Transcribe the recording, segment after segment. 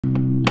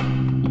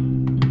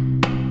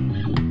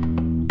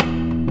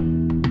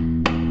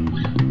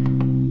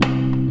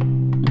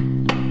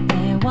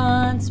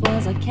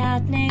was a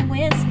cat named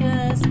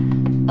Whiskers,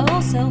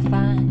 oh so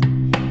fine,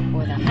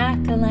 with a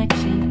hat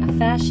collection, a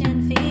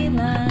fashion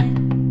feline.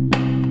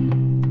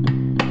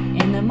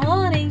 In the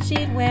morning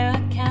she'd wear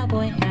a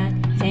cowboy hat,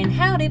 saying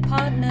howdy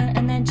partner,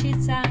 and then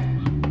she'd sigh.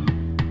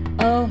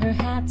 Oh, her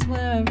hats were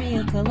a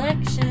real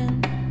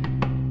collection.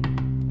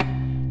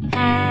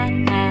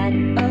 Hat,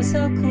 oh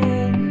so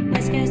cool,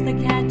 Whiskers the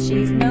cat,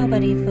 she's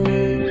nobody fool.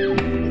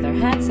 With her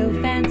hat so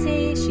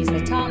fancy, she's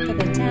the talk of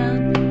the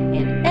town.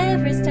 In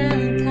every style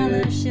and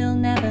color, she'll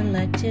never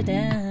let you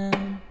down.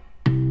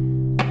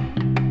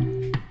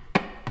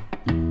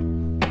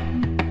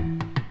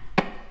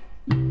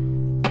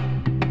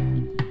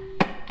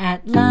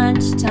 At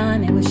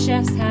lunchtime, it was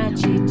chef's hat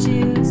she'd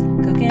choose,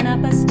 cooking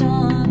up a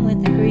storm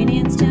with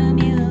ingredients to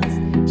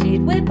amuse.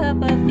 She'd whip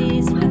up a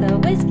feast with a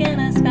whisk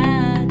and a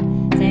spat,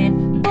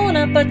 saying, bon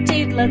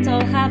appetit, let's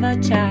all have a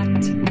chat.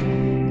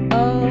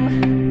 Oh,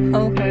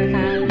 oh, her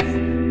hats.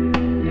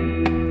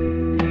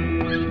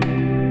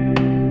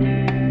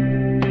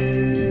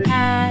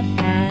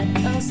 Hat,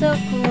 oh so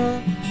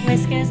cool,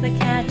 Whiskers the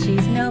cat,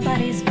 she's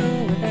nobody's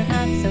fool. With her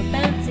hat so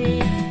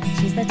fancy,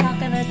 she's the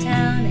talk of the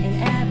town.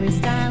 In every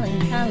style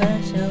and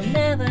color, she'll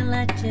never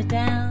let you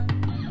down.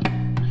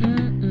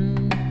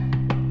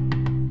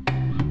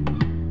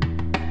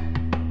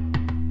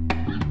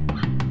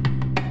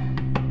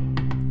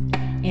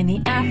 In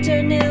the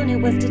afternoon,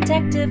 it was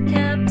Detective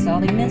Cap,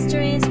 solving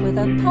mysteries with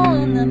a paw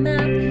on the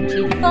map.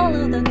 She'd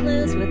follow the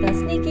clues with a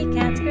sneaky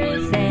cat's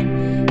grace,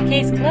 saying,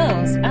 case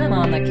closed, I'm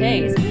on the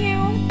case.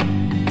 Meow.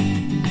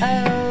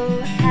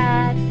 Oh,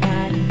 hat,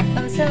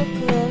 oh so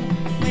cool,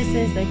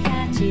 Whiskers the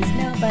cat, she's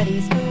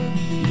nobody's fool.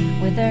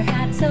 With her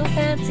hat so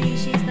fancy,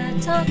 she's the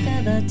talk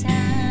of the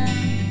town.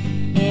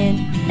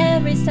 In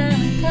every style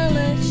and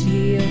color,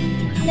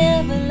 she'll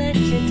never let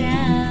you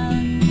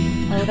down.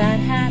 Oh, that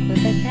hat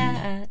with the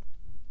cat,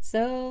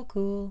 so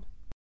cool.